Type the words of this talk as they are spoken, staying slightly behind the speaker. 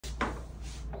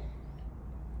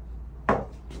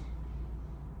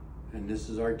And this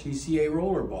is our TCA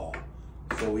roller ball.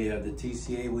 So we have the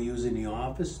TCA we use in the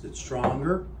office that's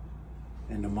stronger,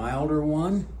 and the milder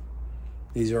one.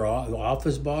 These are all the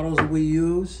office bottles that we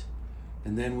use.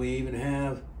 And then we even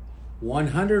have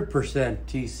 100%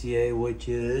 TCA, which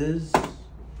is,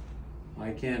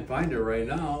 I can't find it right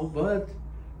now, but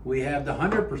we have the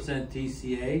 100%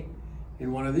 TCA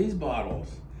in one of these bottles.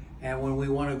 And when we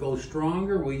want to go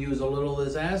stronger, we use a little of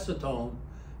this acetone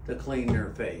to clean their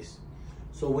face.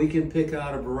 So we can pick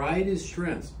out a variety of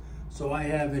strengths. So I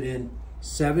have it in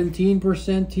 17%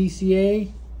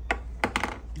 TCA.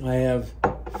 I have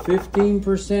 15%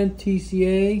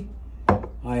 TCA.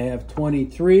 I have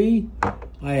 23.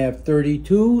 I have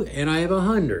 32, and I have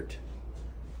 100.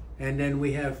 And then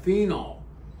we have phenol.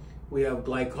 We have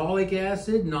glycolic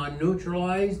acid,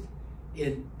 non-neutralized,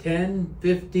 in 10,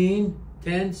 15,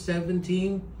 10,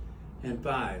 17, and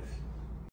 5.